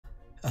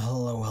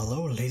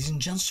Hello, ladies and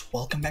gents.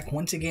 Welcome back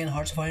once again.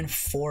 Hearts of Iron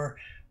 4,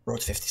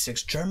 Road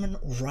 56, German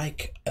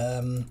Reich.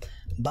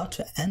 About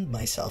to end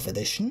myself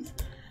edition.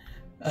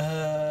 You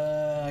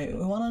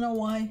wanna know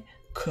why?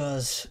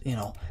 Cause, you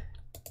know,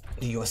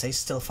 the USA's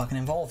still fucking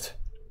involved.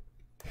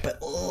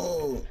 But,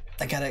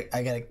 I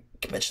gotta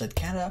capitulate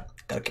Canada,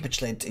 gotta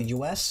capitulate the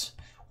US.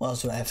 What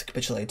else do I have to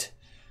capitulate?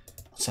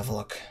 Let's have a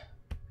look.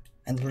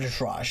 And the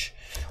British Raj.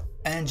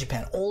 And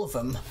Japan. All of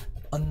them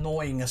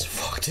annoying as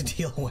fuck to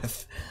deal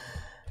with.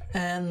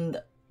 And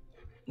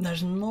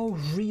there's no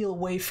real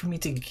way for me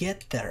to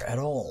get there at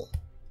all.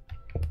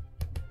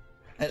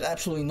 There's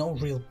absolutely no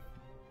real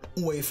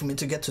way for me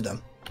to get to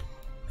them.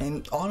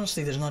 And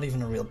honestly, there's not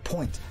even a real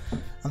point.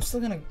 I'm still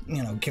gonna,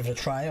 give it a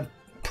try.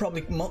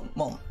 Probably,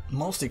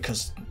 mostly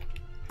because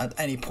at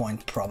any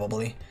point,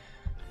 probably,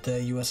 the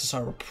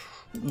USSR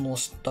will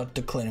start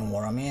declaring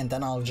war on me, and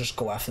then I'll just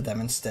go after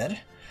them instead.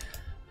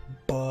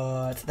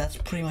 But that's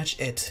pretty much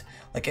it.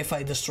 Like, if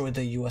I destroy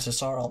the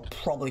USSR, I'll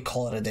probably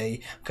call it a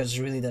day, because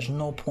really there's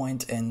no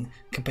point in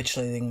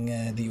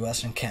capitulating the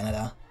US and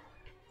Canada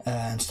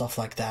and stuff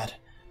like that.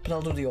 But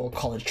I'll do the old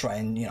college try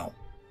and,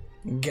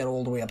 get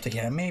all the way up to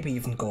here, and maybe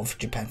even go for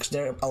Japan, because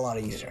they're a lot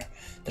easier.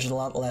 There's a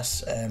lot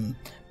less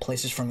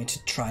places for me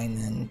to try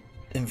and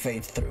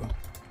invade through.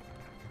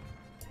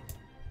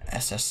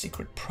 SS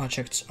secret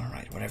projects,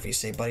 alright, whatever you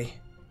say, buddy.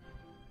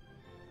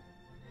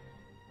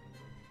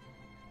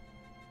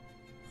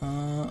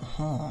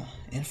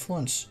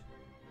 Influence.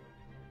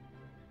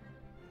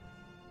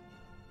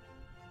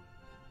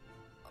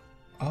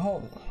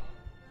 Oh.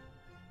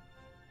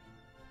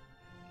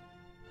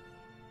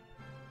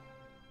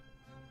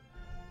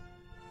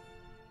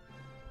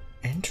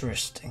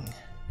 Interesting.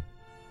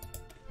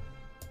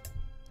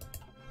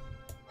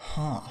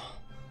 Huh.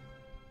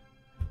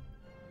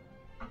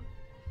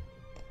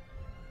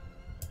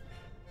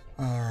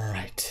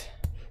 Alright.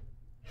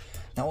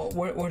 Now,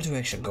 where do we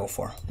actually go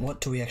for? What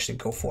do we actually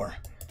go for?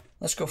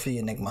 Let's go for the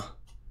Enigma.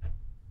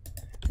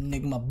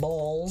 Enigma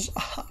balls.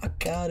 I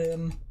got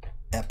him.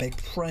 Epic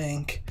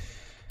prank.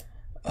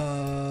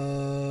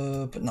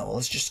 But no,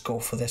 let's just go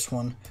for this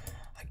one.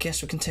 I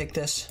guess we can take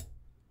this.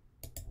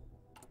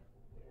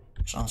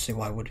 So honestly,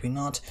 why would we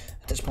not?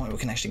 At this point, we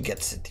can actually get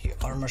the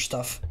armor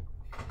stuff.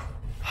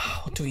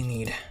 What do we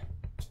need?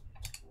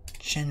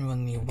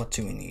 Genuinely, what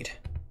do we need?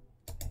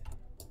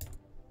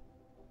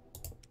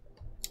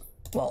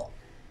 Well,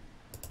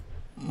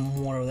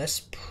 more of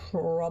this,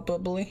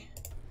 probably.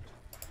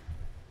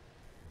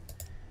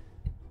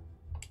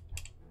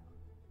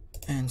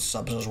 And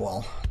subs as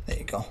well. There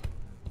you go.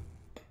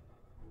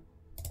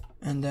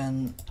 And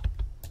then,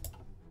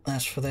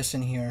 as for this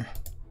in here,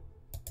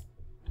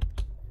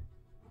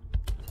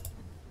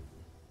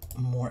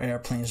 more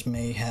airplanes,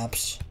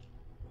 mayhaps.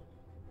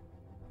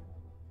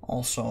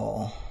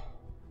 Also,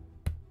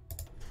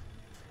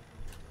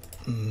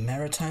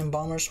 maritime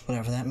bombers,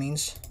 whatever that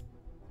means.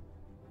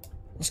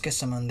 Let's get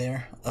some on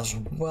there as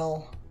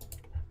well.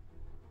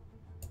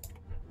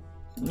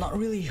 Not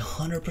really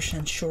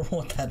 100% sure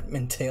what that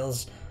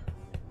entails.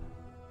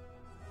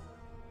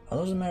 Are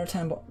those a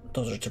maritime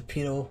those are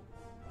torpedo?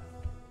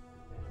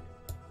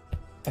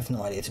 I have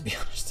no idea, to be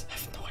honest. I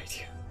have no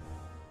idea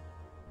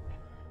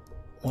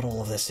what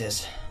all of this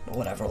is. But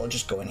whatever, we'll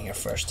just go in here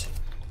first.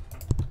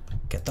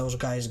 Get those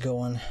guys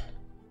going.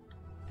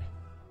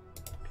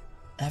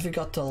 Have you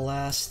got the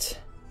last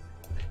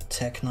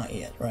tech? Not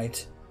yet,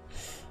 right?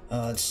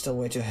 It's still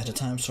way too ahead of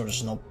time, so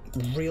there's no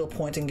real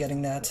point in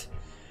getting that.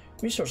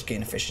 Resource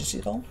gain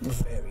efficiency, though.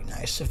 Very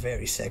nice,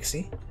 very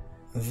sexy.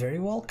 Very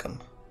welcome.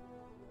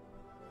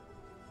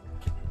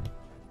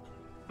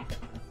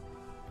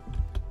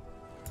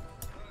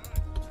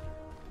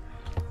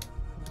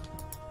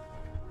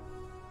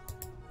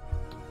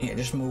 Yeah,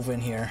 just move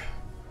in here.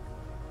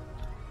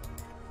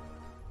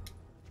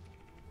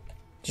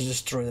 Just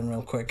destroy them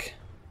real quick.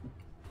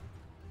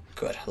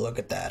 Good, look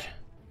at that.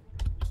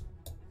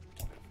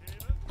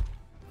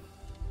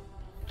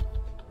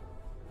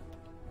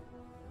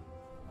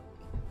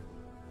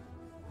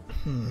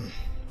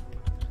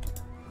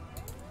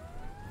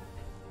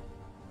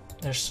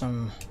 There's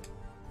some...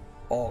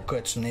 Oh,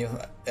 good, some naval...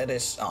 It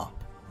is... Oh.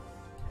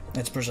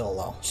 It's Brazil,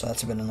 though, so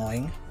that's a bit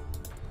annoying.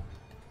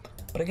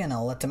 But again,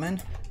 I'll let them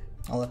in.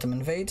 I'll let them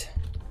invade.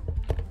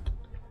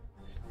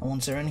 And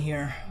once they're in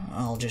here,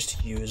 I'll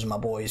just use my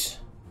boys.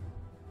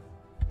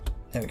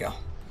 There we go.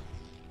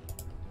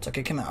 So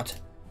kick him out.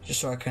 Just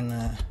so I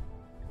can,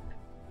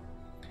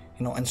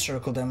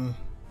 encircle them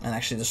and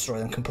actually destroy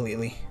them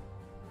completely.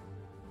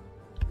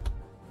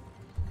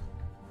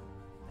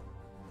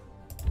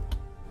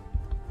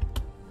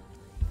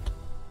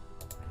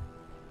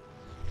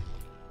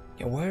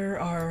 Yeah, where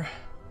are...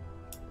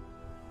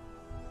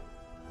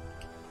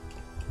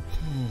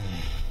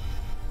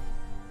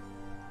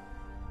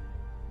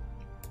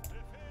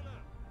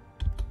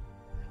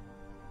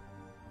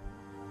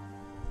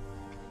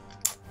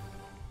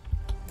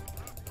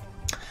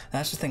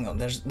 That's the thing though,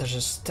 there's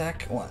a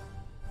stack, what?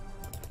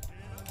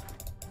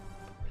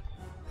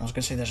 I was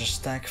gonna say there's a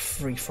stack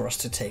free for us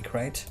to take,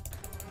 right?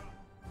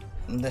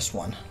 This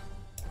one.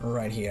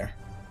 right here.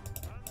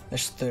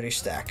 There's 30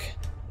 stack.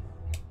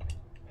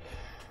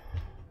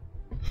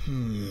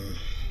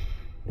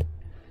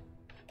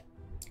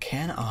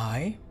 Can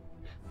I?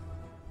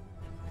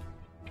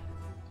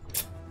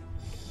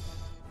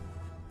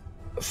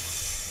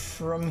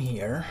 From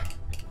here,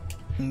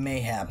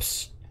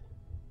 mayhaps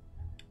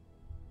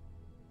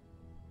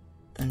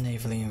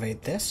navally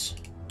invade this.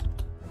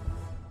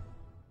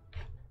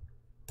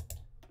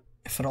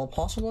 If at all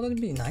possible,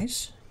 that'd be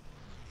nice.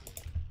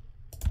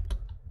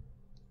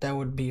 That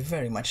would be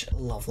very much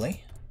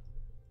lovely.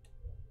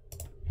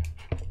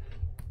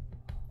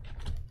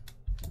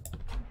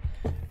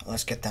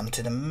 Let's get them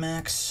to the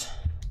max.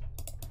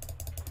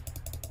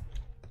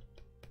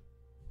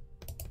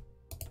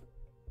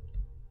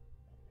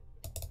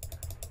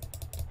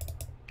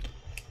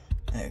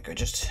 There we go,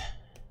 just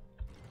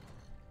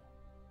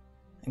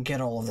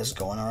get all of this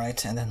going,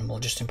 alright? And then we'll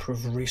just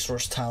improve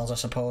resource tiles, I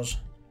suppose.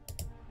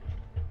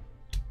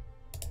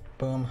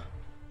 Boom.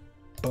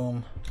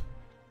 Boom.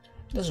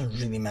 Doesn't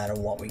really matter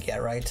what we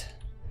get, right?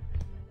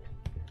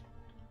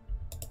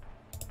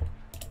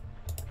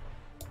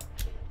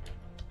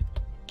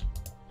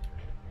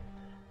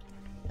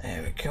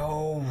 There we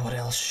go. What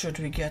else should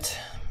we get?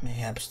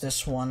 Mayhaps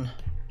this one.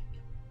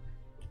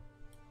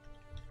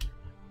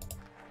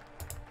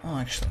 Oh,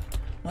 actually,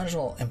 might as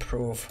well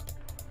improve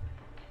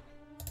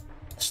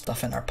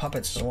stuff in our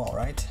puppets as well,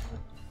 right?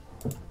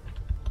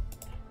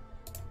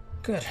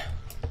 Good.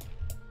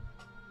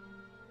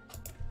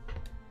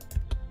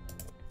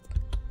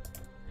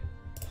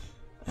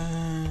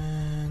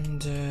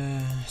 And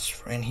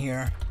it's in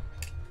here.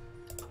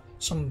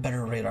 Some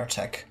better radar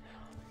tech.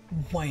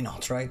 Why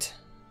not, right?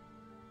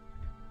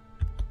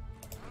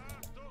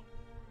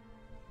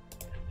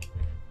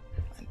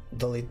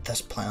 Delete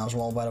this plan as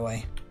well, by the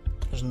way.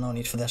 There's no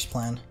need for this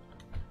plan.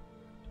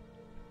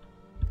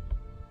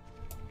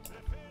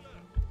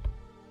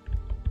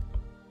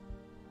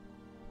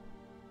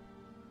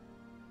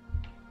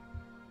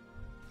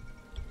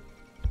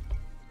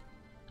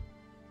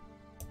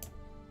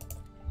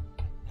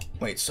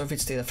 Wait, Soviet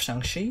state of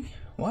Shaanxi?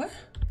 What?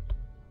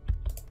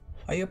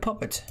 Are you a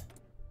puppet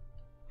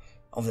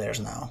of theirs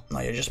now? No,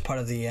 you're just part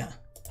of the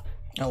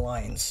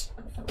alliance.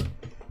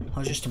 That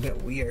was just a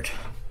bit weird.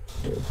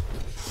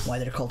 Why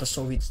they're called the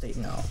Soviet state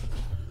now?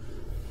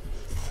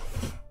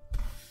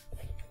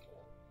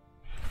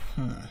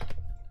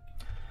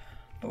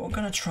 But we're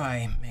gonna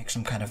try make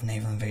some kind of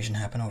naval invasion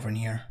happen over in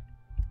here.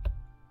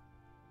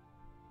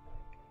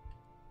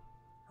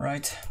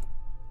 Right?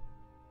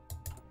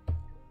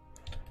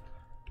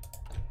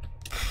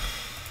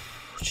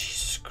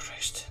 Jesus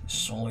Christ, this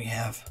is all we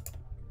have.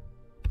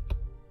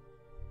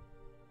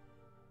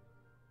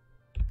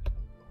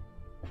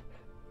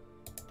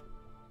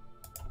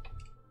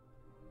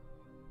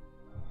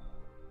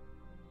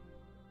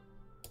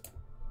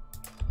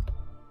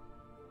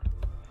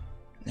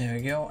 There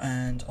we go,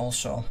 and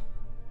also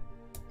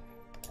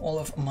all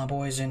of my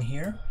boys in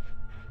here.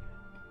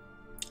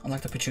 I'd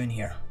like to put you in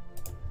here.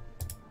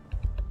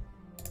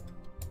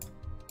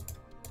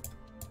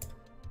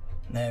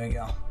 There we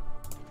go.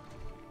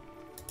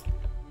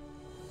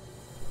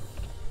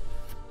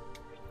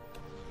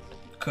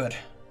 Good.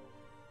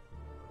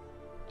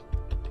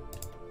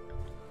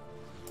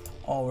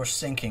 Oh, we're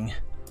sinking.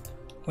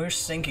 We're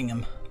sinking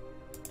him.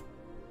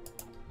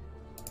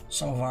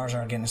 Some of ours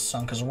are getting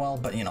sunk as well,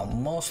 but you know,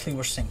 mostly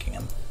we're sinking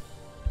them.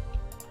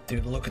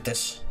 Dude, look at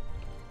this.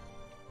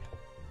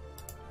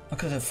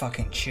 Look at the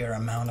fucking sheer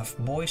amount of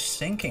boys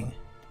sinking.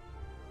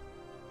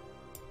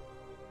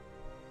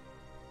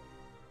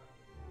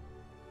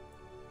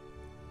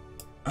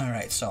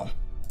 Alright, so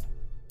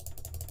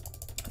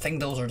I think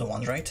those are the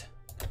ones, right?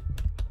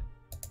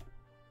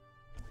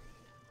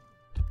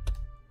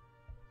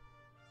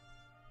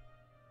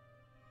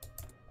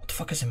 What the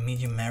fuck is a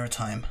medium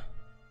maritime?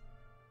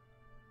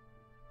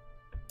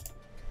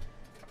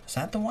 Is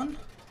that the one?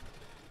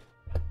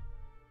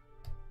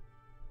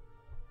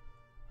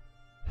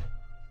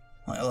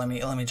 Let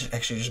me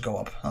actually just go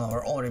up. Oh,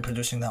 we're already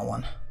producing that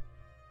one.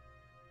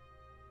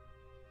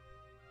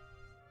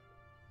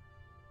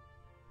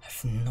 I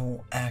have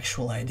no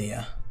actual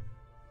idea.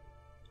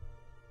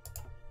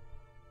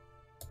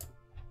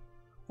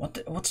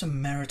 What's a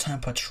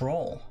maritime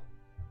patrol?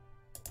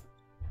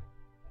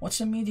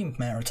 What's a medium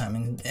maritime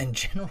in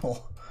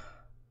general?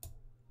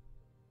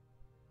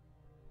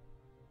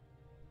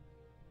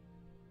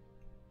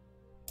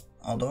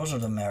 Oh, those are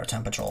the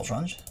maritime patrols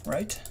runs,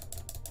 right?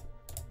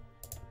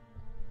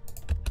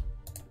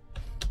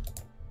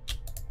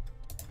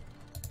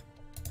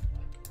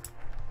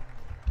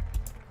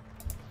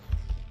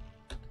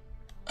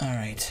 All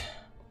right.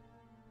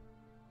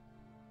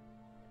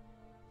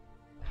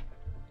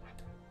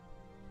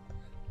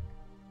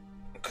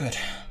 Good.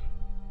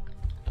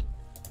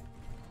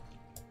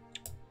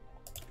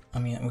 I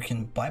mean, we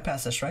can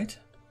bypass this, right?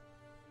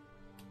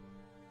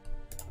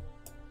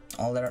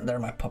 Oh, they're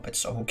my puppets,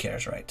 so who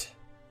cares, right?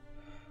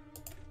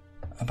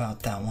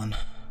 About that one.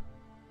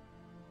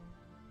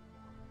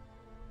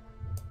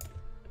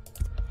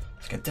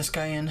 Let's get this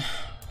guy in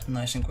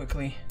nice and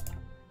quickly.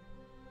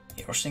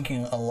 Yeah, we're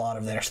sinking a lot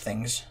of their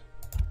things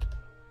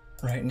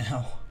right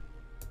now.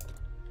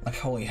 Like,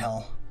 holy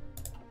hell.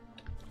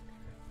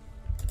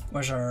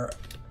 Where's our...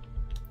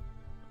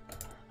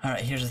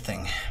 Alright, here's the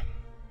thing.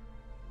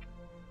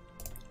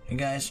 You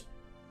guys...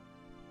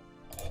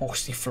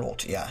 Hoogste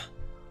vloot, yeah.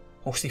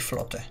 Hoogste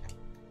vlotte.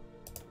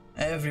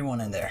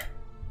 Everyone in there.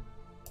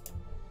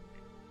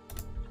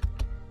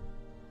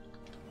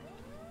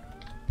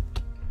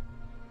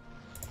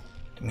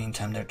 In the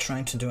meantime, they're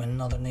trying to do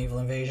another naval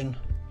invasion,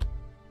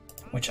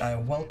 which I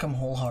welcome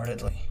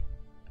wholeheartedly.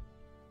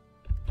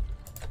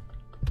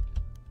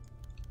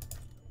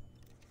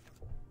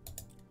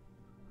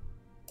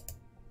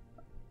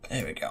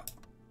 There we go.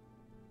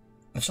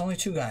 It's only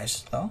 2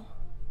 guys, though.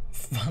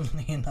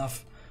 Funnily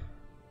enough.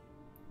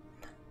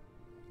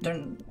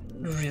 They're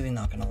really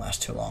not gonna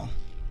last too long.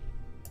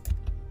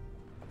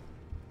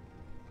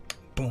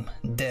 Boom,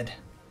 dead.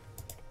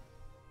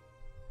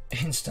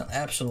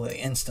 Absolutely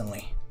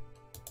instantly.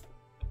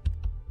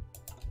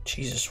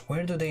 Jesus,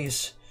 where do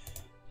these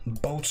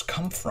boats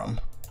come from?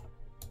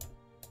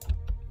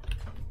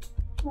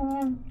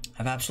 I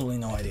have absolutely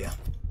no idea.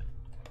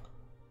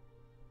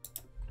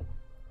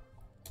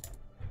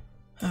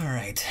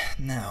 Alright,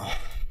 now...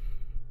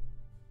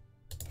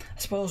 I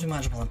suppose we might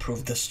as well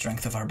improve the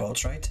strength of our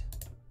boats, right?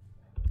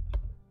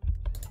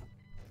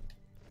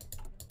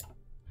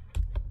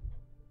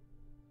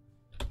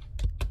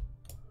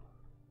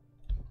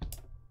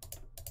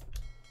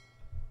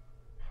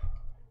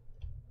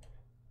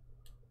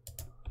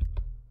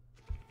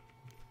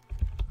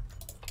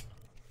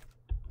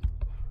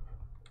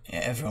 Yeah,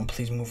 everyone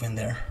please move in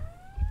there.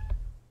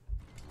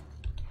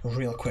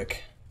 Real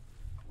quick.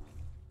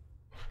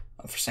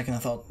 For a second I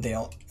thought they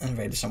all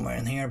invaded somewhere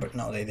in here, but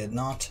no, they did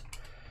not.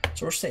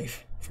 So we're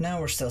safe. For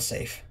now, we're still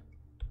safe.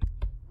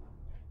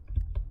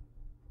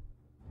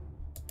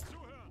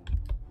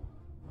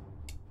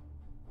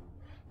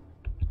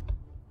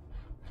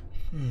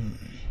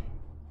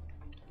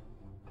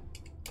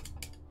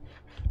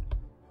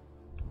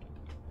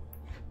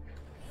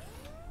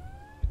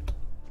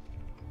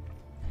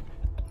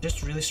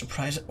 Just really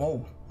surprised.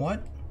 Oh,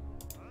 what?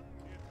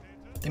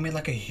 They made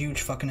like a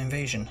huge fucking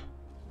invasion.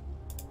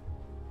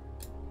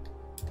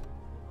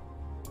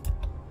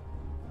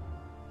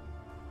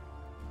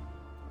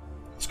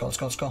 Let's go, let's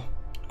go, let's go.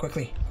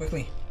 Quickly,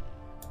 quickly.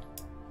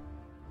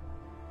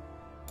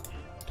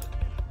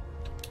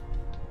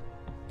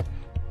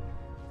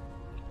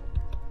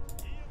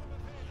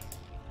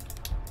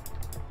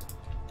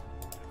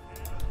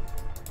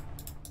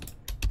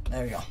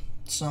 There we go.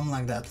 Something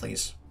like that,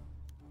 please.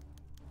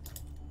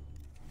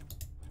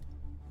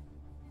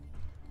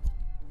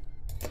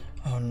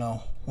 Oh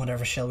no,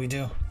 whatever shall we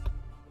do?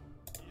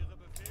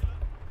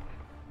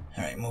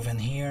 Alright, move in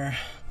here.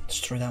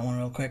 Destroy that one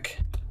real quick.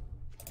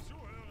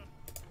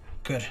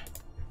 Good.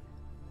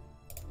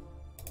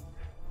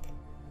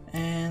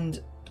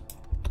 And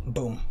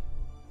boom.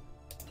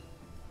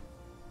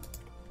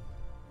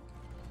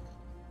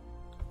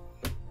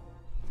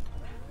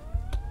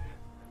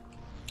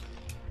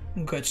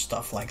 Good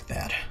stuff like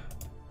that.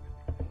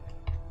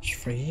 As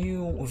for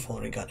you, we've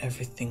already got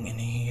everything in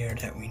here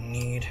that we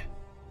need.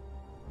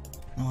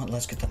 You know what,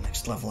 let's get the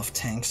next level of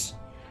tanks.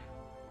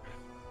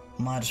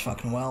 Might as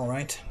fucking well,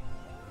 right?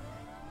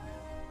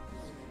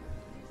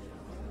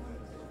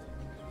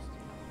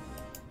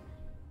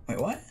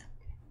 Wait, what?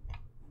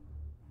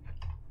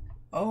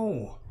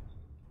 Oh!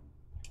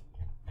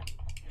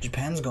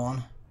 Japan's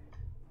gone.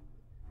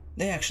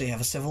 They actually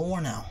have a civil war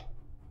now.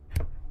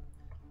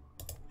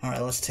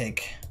 Alright, let's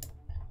take...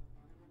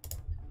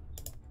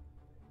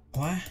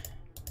 What?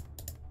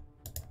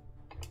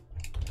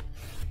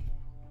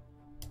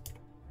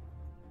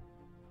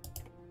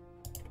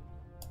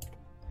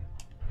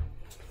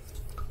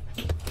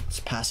 Let's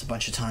pass a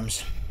bunch of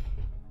times.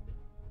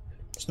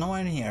 There's no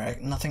one in here,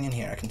 nothing in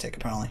here I can take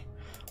apparently.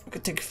 We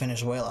could take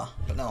Venezuela,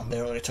 but no,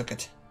 they already took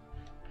it.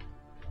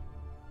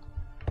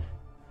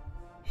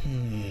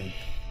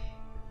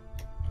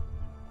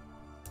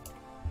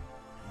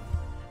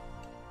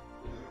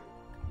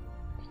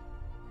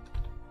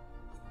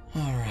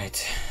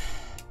 Alright.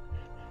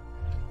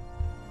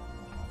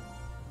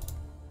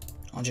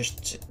 I'll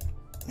just,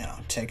 you know,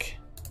 take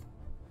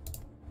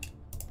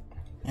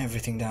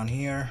everything down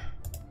here.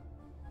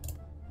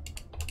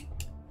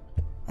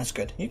 That's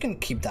good. You can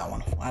keep that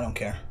one. I don't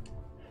care.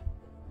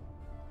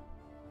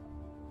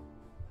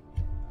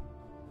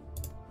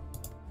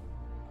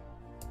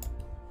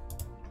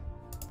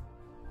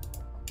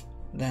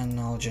 Then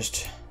I'll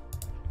just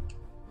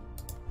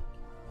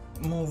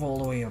move all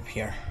the way up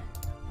here.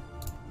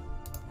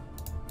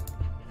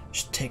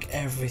 Just take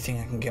everything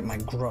I can get my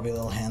grubby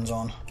little hands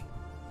on.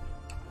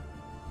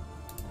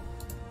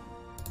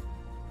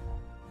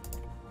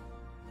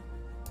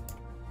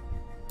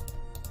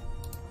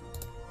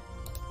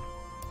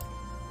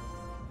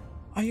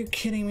 Are you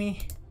kidding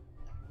me?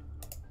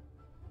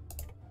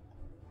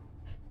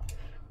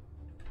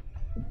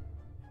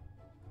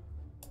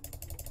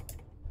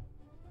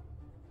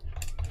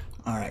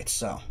 Alright,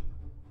 so...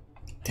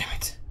 Damn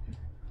it.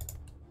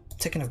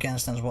 Taking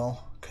Afghanistan as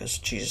well, because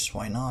Jesus,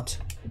 why not?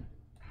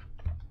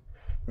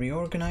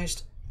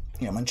 Reorganized.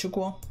 Yeah,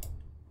 Manchukuo.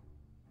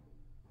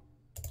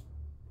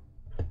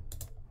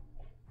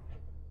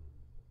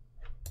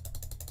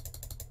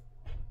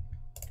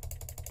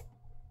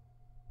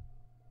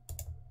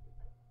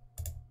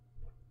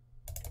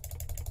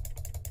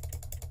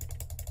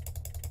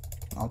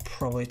 I'll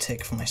probably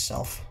take for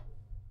myself.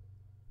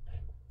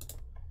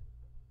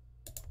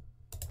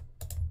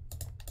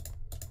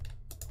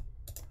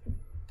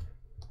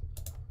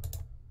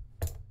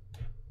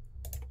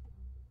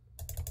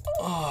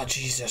 Oh,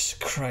 Jesus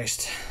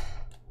Christ.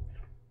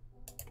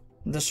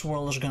 This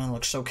world is gonna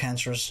look so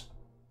cancerous.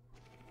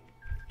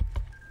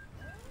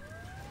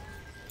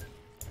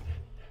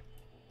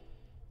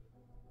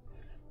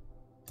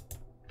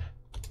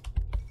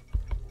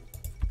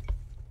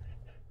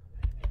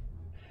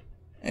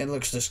 It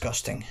looks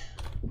disgusting.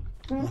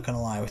 I'm not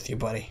gonna lie with you,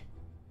 buddy.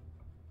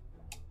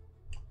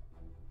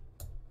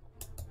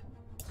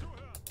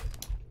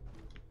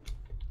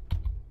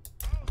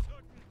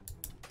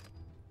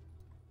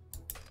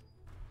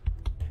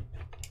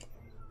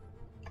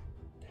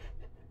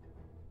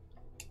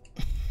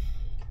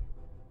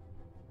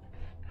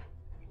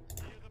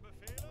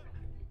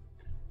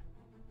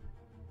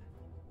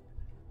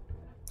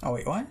 Oh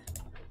wait, what?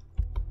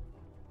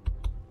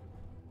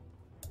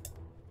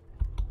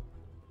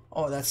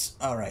 Oh, that's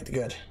alright,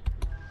 good.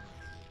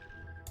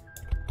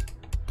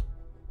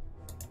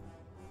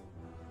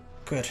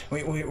 Good.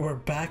 We're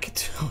back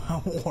to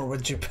a war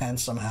with Japan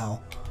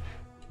somehow.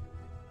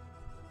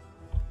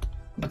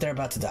 But they're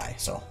about to die,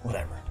 so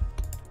whatever.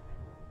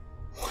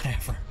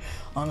 Whatever.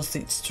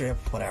 Honestly, straight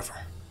up whatever.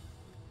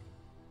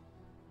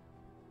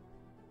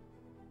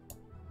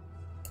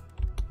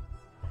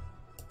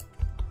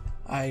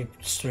 I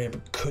straight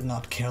up could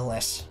not care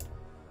less.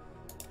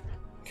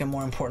 Get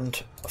more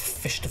important,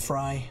 fish to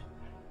fry,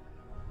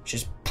 which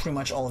is pretty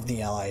much all of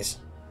the allies.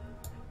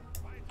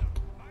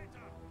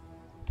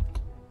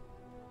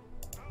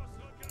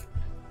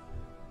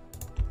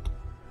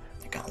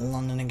 I got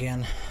London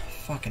again.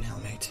 Fucking hell,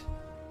 mate.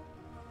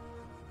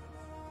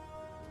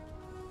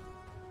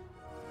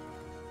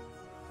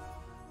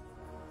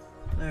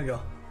 There we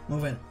go.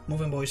 Move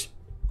in, boys.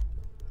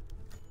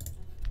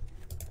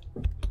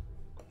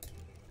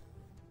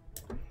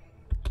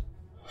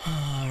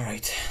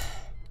 Alright.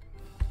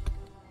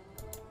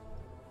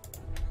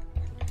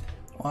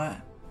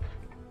 What?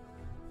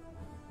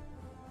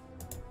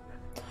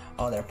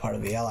 Oh, they're part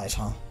of the Allies,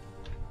 huh?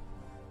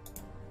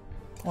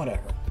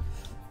 Whatever.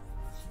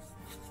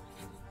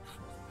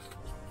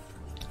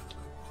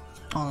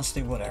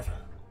 Honestly, whatever.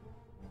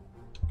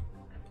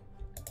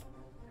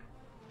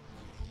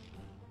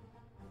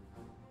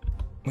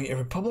 Wait, a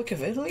Republic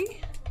of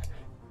Italy?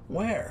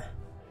 Where?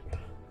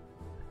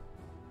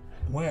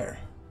 Where?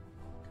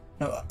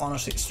 No,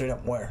 honestly, straight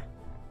up, where?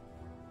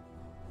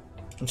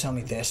 Don't tell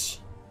me this.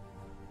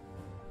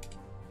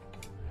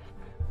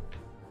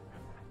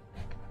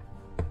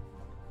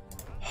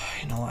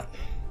 You know what?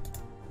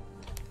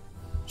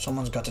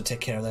 Someone's got to take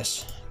care of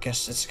this.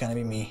 Guess it's gonna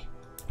be me.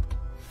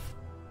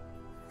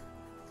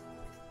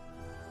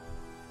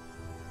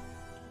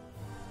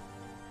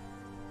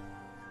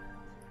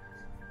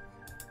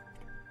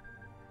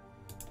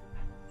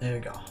 There we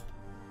go.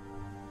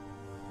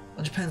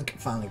 Well, Japan's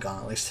finally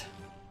gone, at least.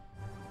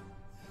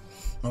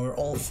 Now we're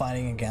all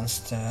fighting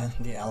against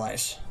the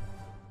Allies.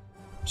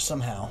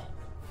 Somehow.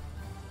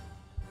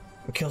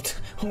 We killed...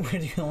 We're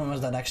the only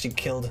ones that actually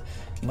killed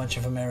a bunch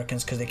of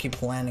Americans because they keep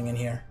landing in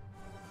here.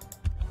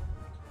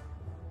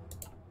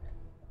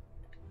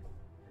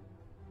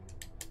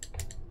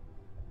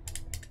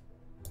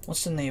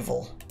 What's the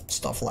naval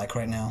stuff like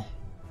right now?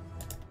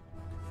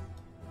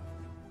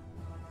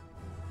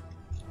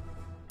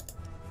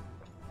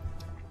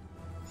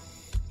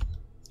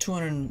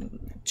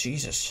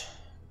 Jesus.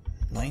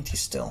 90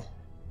 still.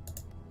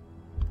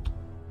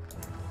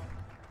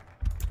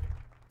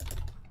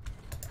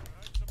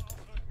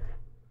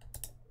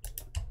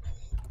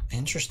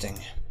 Interesting.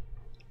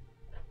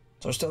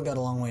 So we still got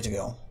a long way to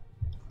go,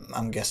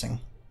 I'm guessing.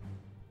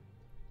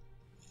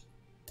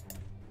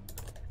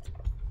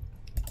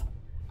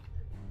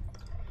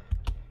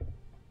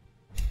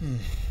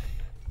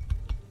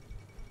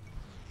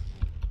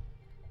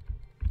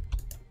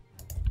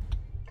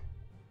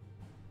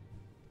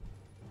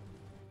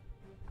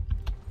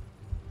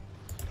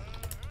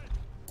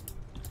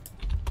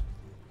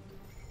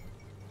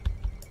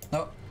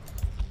 Oh.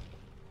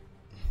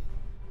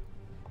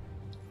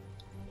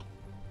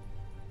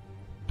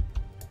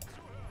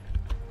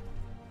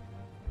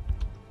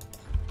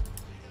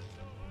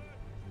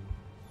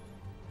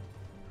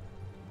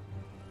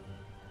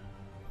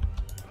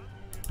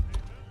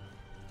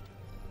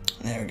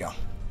 There we go.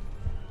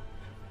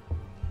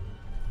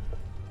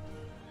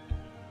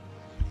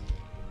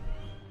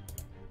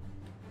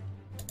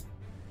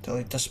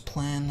 Delete this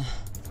plan.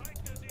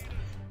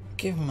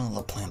 Give him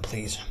another plan,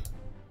 please.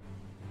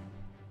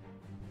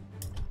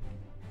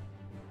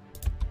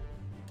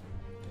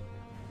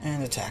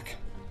 And attack.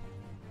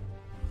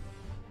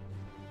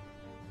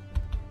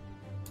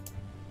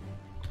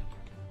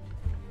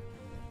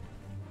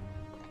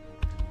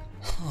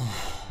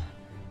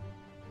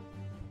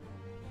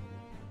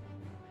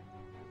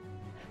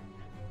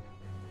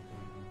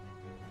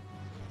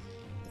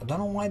 I don't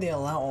know why they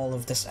allow all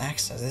of this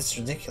access. It's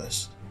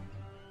ridiculous.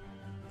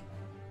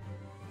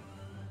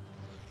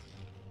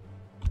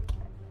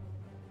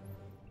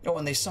 Oh,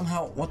 and they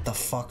somehow... What the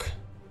fuck?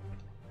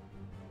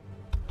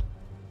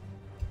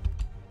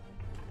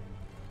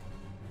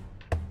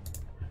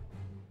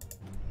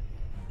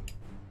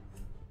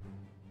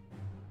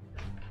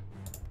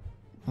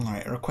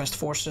 Alright, request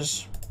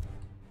forces.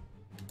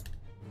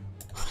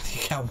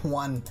 They got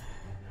one.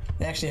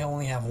 They actually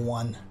only have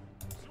one.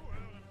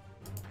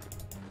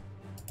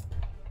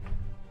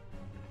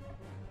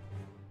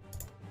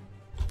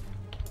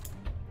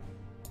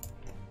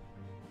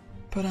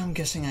 But I'm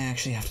guessing I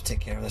actually have to take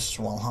care of this as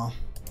well, huh?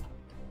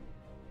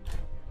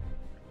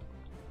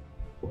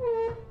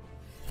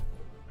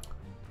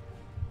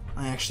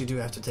 I actually do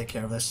have to take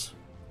care of this.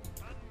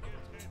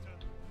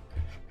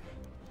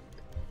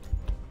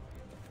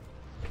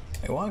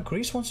 Wait, what?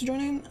 Greece wants to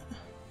join in?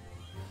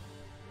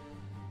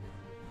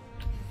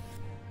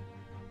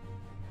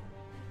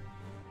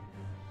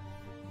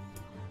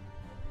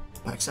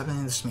 By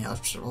accepting this meal,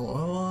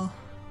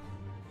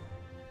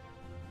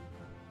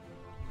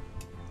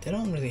 they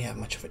don't really have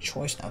much of a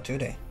choice now, do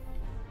they?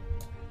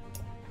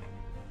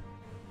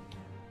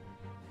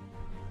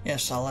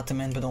 Yes, I'll let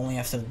them in, but only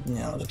after, you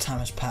know, the time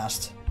has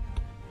passed.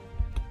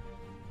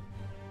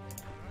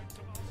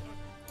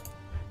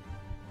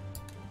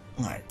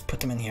 Alright,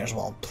 put them in here as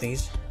well,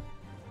 please.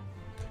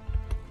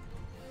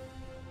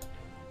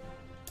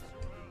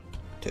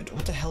 Dude,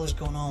 what the hell is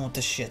going on with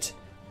this shit?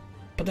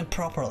 Put them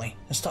properly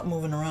and stop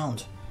moving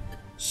around.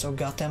 So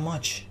goddamn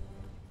much.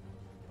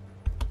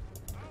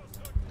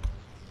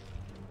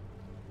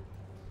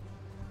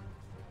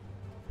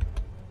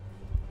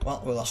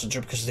 Well, we lost a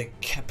trip because they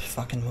kept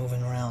fucking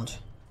moving around.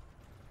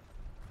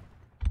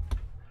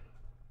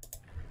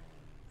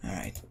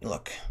 Alright,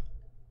 look.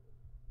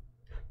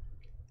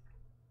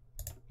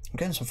 I'm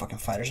getting some fucking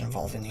fighters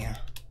involved in here.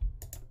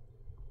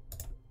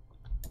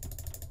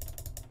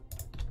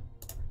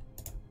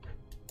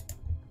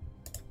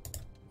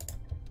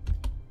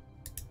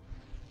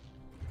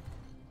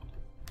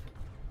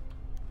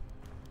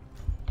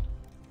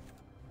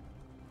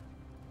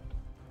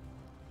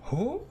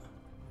 Who?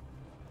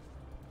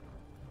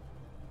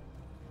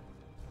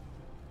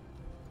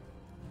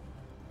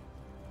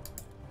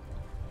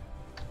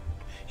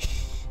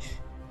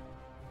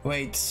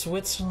 Wait,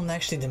 Switzerland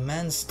actually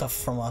demands stuff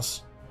from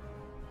us.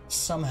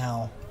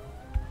 Somehow.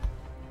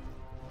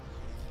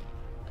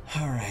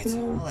 Alright,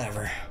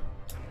 whatever.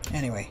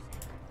 Anyway,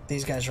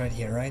 these guys right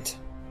here, right?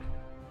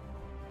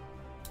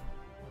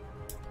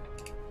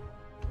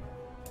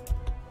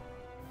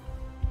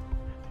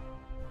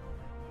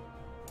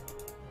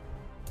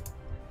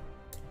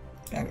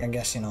 I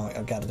guess, you know,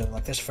 I gotta do it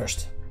like this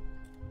first.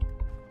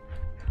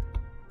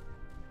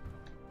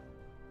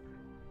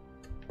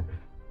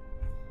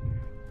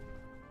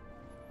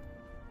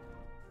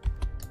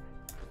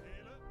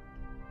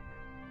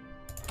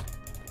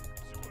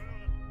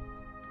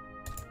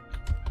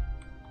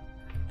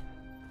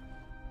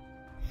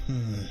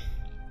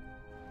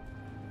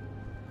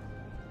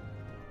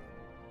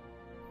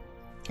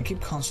 I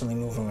keep constantly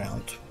moving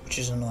around, which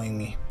is annoying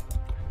me.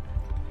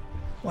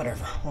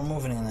 Whatever, we're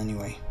moving in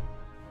anyway.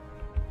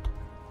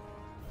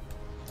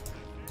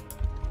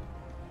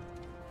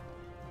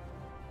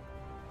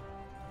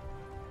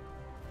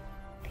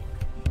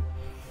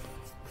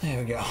 There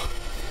we go.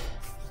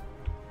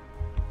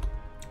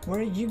 Where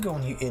are you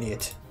going, you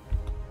idiot?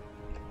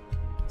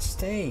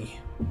 Stay.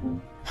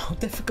 How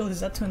difficult is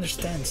that to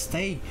understand?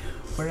 Stay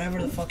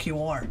wherever the fuck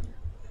you are.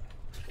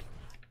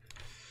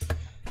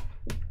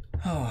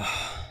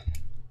 Oh.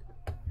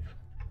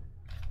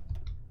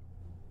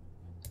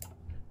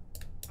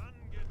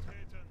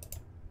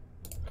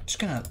 Just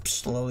gonna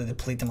slowly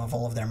deplete them of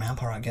all of their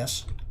manpower, I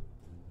guess.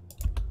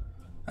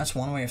 That's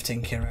one way of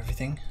taking care of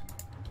everything.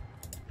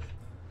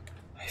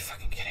 Are you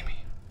fucking kidding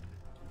me?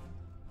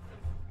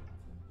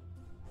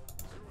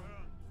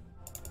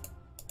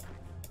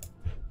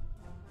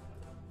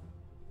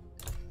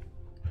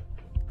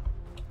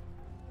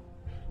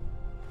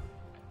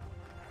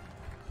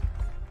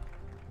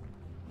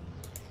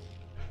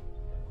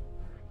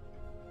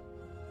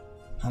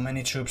 How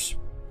many troops?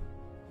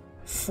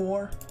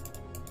 4?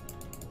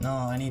 No,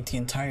 I need the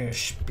entire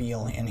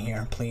spiel in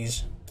here,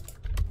 please.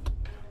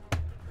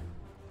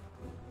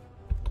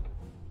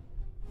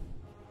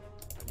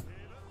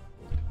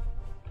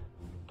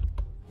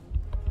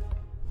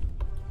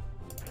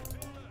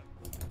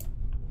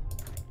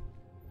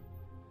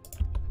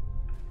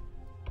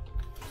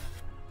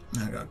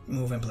 I gotta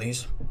move in,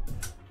 please.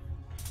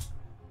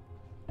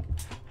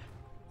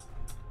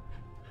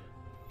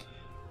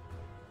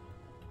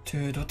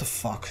 Dude, what the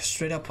fuck?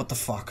 Straight up, what the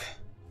fuck?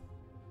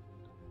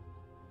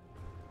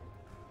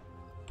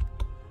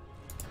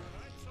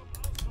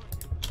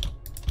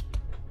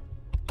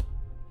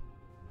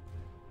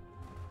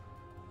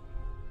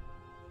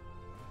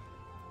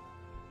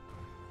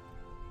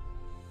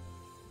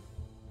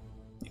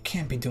 You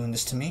can't be doing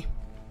this to me.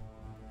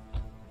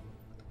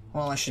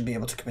 Well, I should be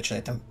able to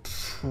capitulate them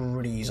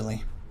pretty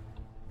easily.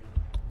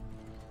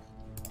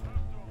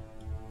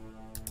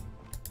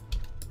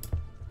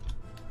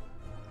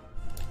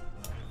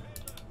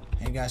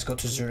 You guys go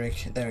to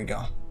Zurich. There we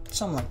go.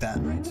 Something like that,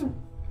 right?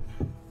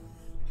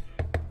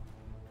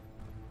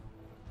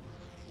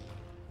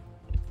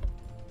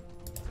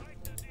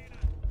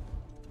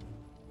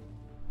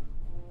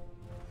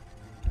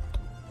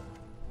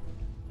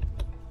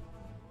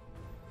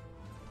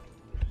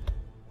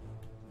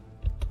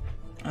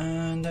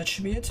 And that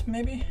should be it,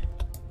 maybe?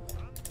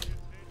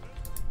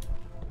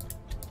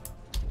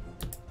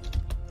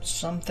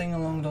 Something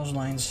along those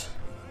lines.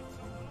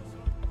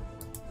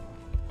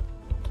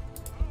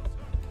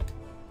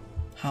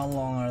 How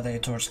long are they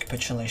towards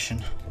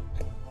capitulation?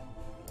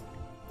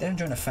 They didn't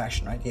join a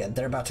faction, right? Yeah,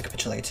 they're about to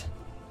capitulate.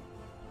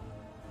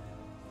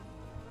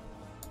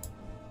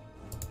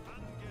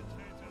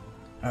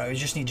 Alright, we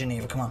just need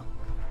Geneva, come on.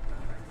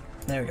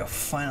 There we go,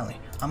 finally.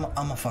 I'm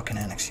a fucking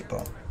annex you,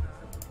 bro.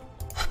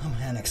 I'm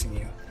annexing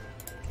you.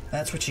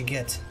 That's what you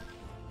get.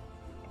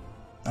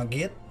 Now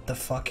get the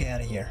fuck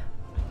out of here.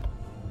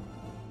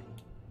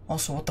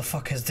 Also, what the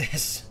fuck is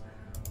this?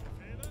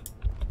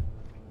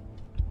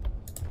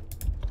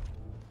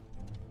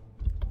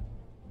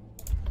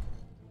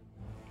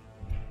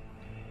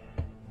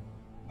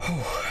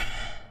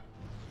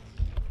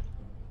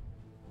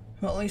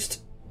 Well, at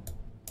least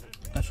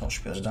that whole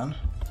spiel is done.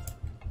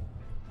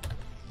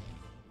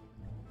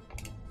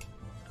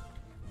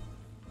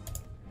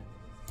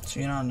 So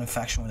you're not in a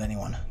faction with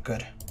anyone.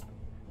 Good.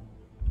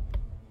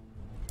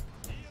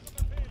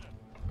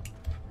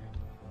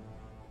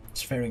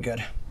 It's very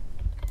good.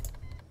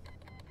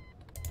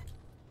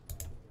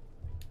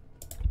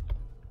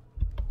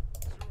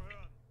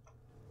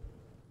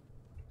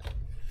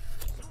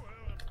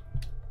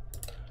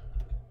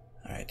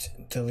 Alright,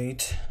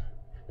 delete.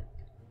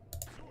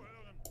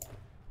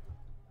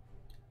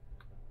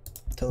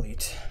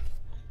 Delete.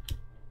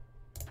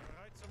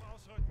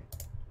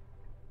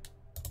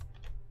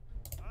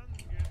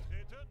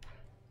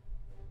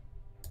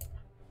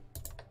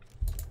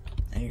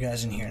 And you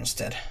guys in here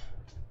instead.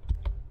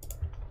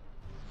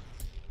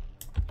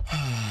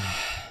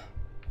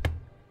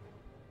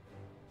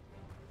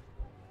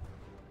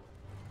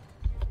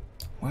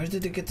 Where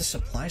did they get the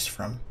supplies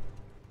from?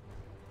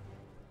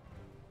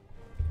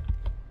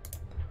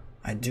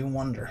 I do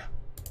wonder.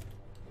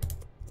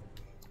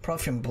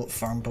 Probably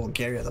from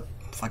Bulgaria, the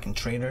fucking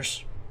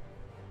traders.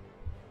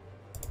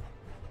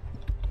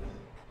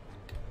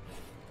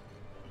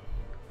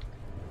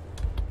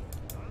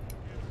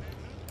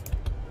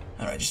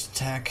 Alright, just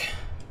attack.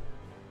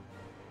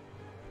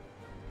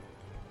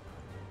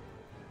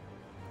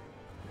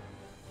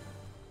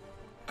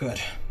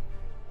 Good.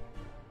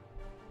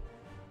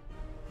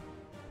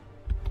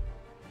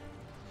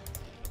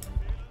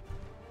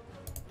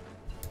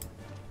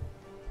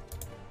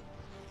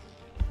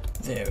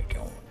 There we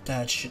go.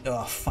 That should...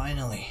 oh,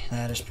 finally.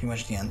 That is pretty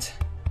much the end.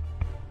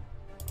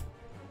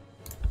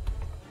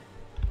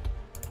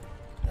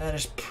 That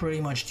is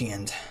pretty much the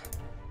end.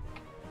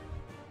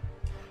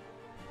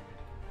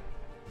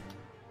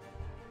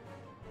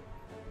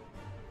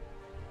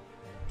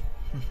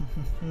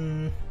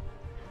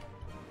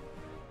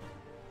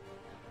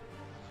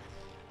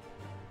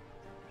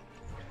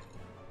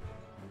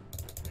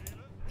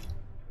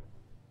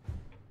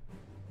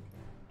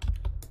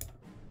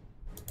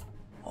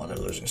 Oh, they're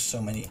losing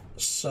so many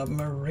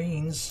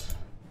submarines.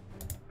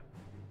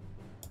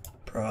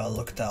 Bro,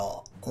 look at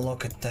that.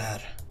 Look at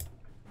that.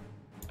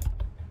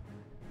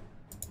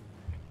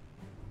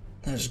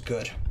 That is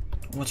good.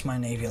 What's my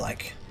navy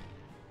like?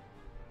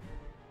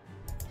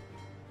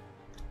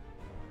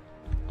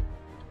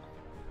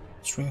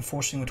 It's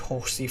reinforcing with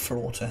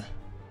HOI4.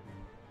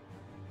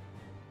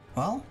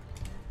 Well,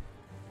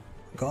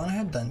 go on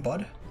ahead then,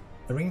 bud.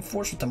 I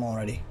reinforced with them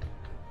already.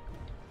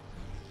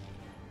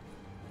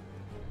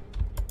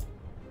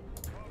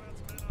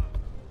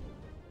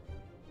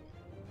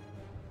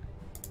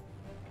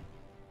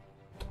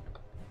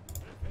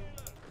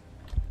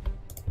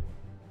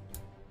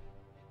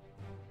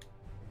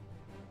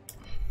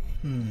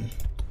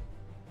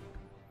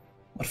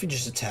 What if we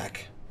just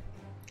attack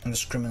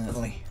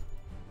indiscriminately?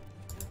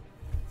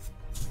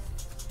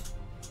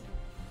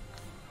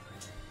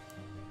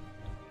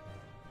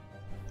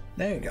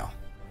 There you go.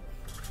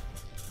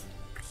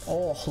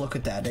 Oh, look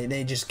at that.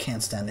 They just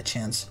can't stand a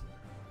chance.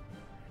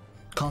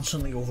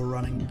 Constantly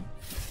overrunning.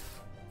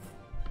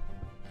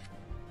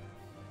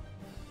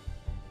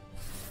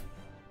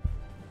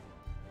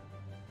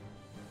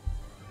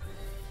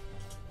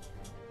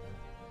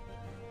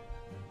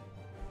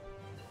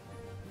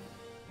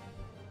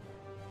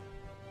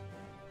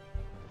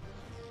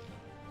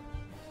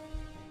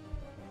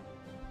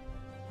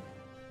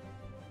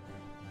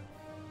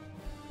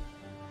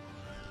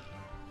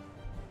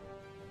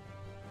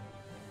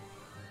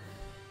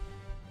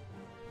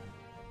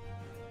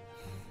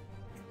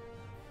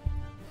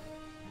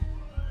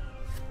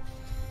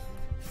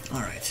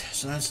 Alright,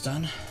 so that's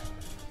done.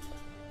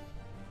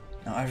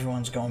 Now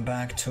everyone's going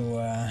back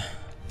to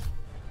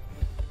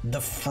the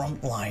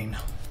front line.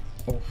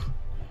 Oh.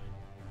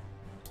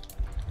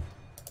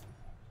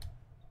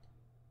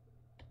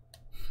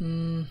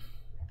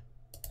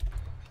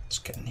 Let's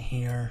get in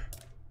here.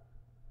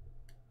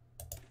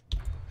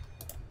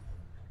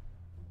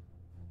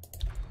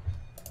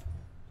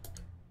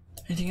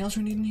 Anything else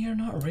we need in here?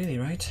 Not really,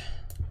 right?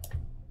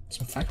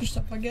 Some factory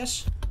stuff, I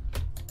guess.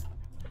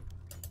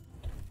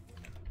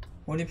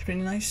 Would be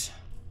pretty nice.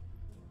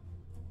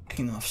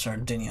 Kingdom of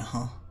Sardinia,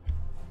 huh?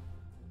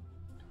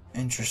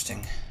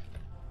 Interesting.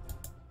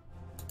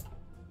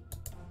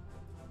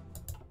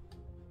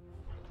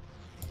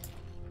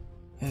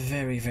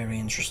 Very, very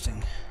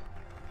interesting.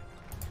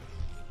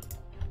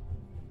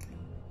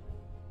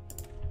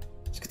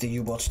 Let's get the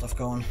U-boat stuff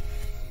going.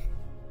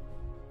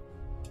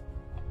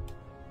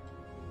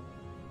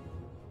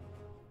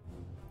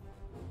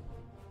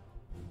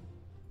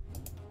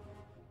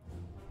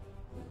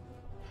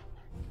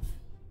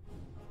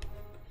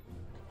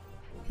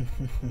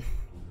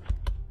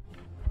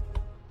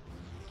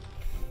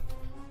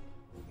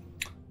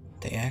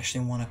 They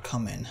actually want to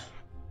come in,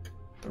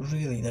 but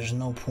really there's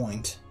no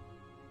point.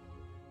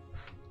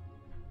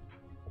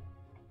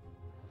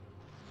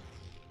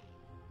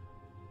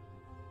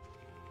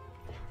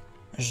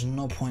 There's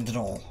no point at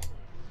all.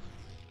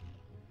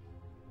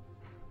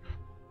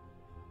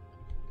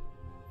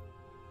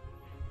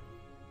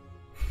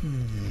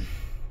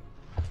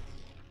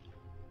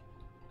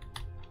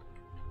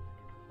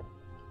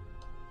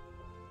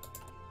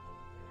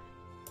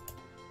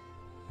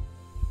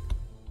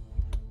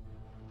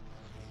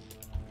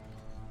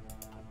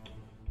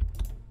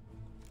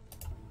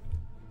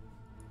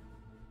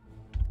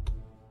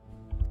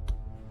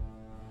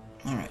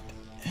 Alright.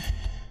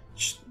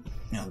 Just,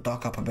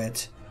 dock up a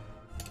bit.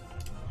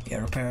 Yeah,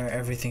 repair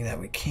everything that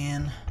we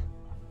can.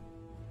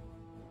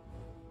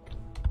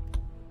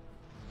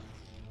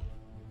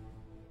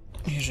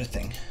 Here's the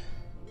thing.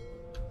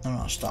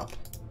 No, stop.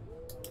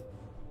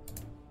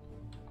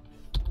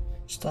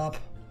 Stop.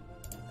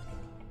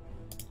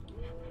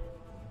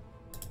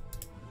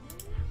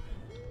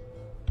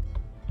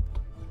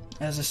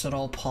 Is this at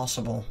all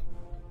possible?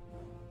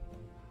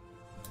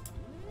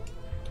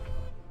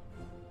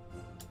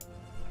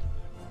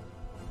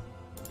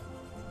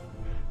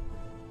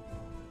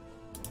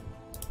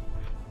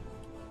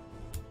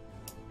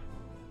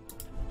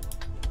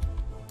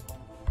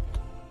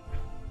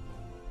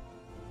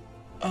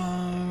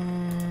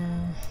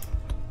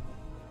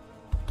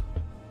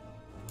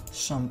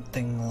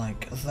 Something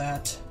like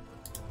that.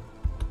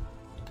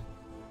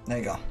 There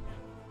you go.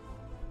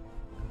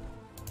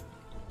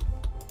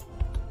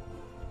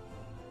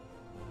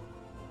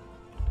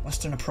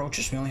 Western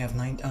approaches, we only have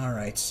 9.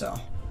 Alright, so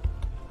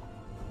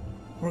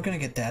we're gonna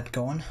get that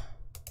going.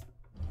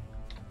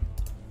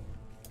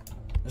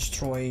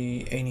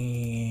 Destroy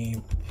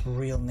any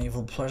real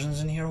naval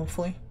presence in here,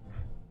 hopefully.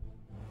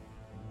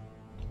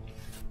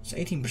 It's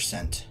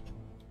 18%.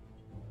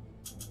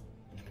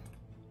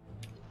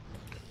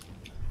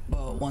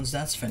 But once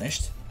that's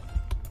finished,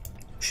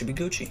 should be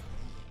Gucci.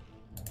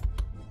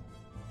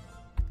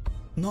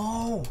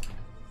 No!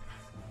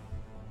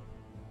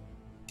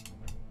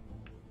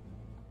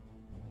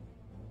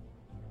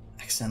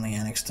 Accidentally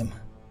annexed him.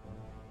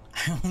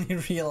 I only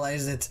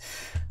realized it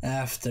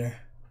after.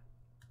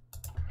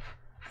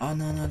 Oh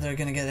no, they're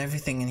gonna get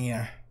everything in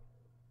here.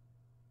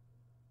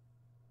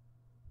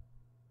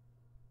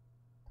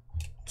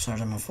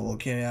 Sorry, I'm for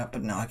Bulgaria,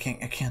 but no, I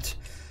can't.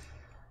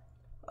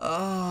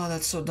 Oh,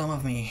 that's so dumb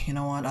of me. You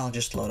know what? I'll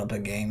just load up a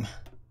game.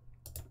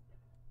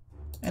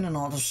 And an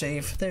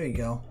autosave. There you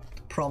go.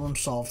 Problem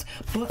solved.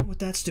 But with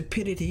that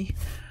stupidity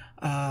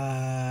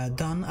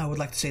done, I would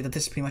like to say that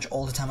this is pretty much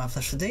all the time I've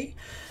left today.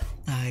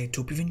 I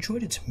hope you've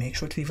enjoyed it. Make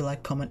sure to leave a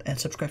like, comment, and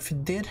subscribe if you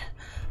did.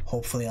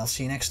 Hopefully I'll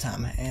see you next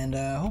time. And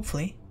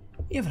hopefully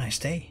you have a nice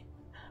day.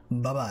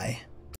 Bye-bye.